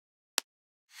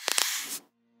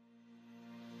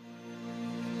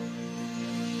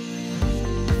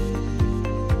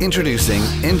Introducing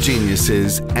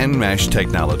EnGenius's EnMesh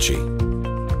Technology,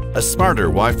 a smarter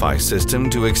Wi-Fi system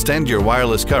to extend your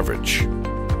wireless coverage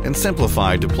and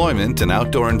simplify deployment in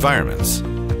outdoor environments,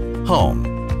 home,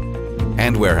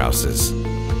 and warehouses.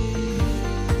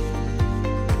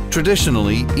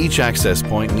 Traditionally, each access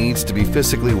point needs to be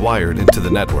physically wired into the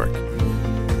network.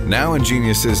 Now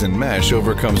EnGenius's EnMesh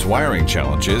overcomes wiring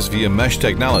challenges via mesh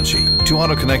technology to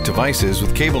auto-connect devices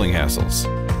with cabling hassles.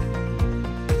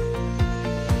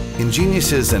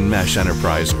 EnGenius's EnMesh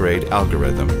enterprise-grade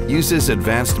algorithm uses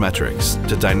advanced metrics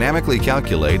to dynamically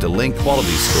calculate a link quality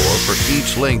score for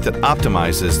each link that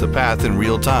optimizes the path in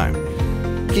real time,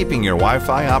 keeping your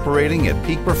Wi-Fi operating at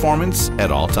peak performance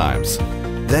at all times.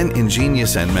 Then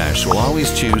EnGenius EnMesh will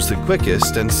always choose the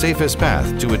quickest and safest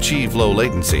path to achieve low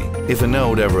latency. If a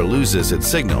node ever loses its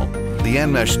signal, the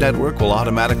EnMesh network will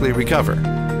automatically recover,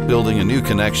 building a new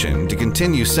connection to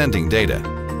continue sending data,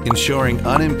 ensuring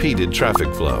unimpeded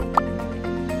traffic flow.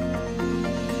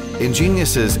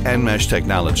 EnGenius's EnMesh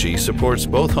technology supports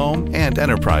both home and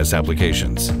enterprise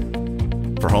applications.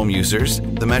 For home users,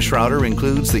 the mesh router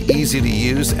includes the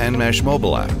easy-to-use EnMesh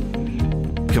mobile app.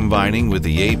 Combining with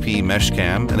the AP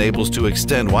MeshCam enables to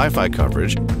extend Wi-Fi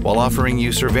coverage while offering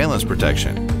you surveillance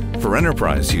protection. For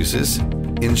enterprise uses,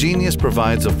 EnGenius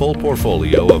provides a full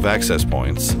portfolio of access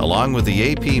points along with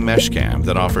the AP MeshCam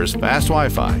that offers fast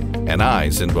Wi-Fi and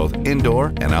eyes in both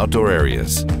indoor and outdoor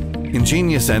areas.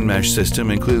 EnGenius EnMesh system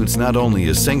includes not only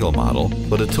a single model,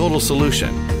 but a total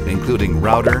solution, including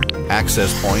router,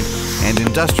 access point, and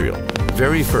industrial,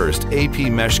 very first AP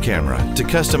mesh camera to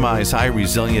customize high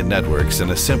resilient networks in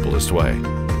the simplest way.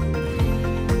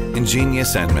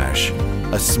 EnGenius EnMesh,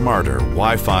 a smarter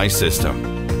Wi-Fi system.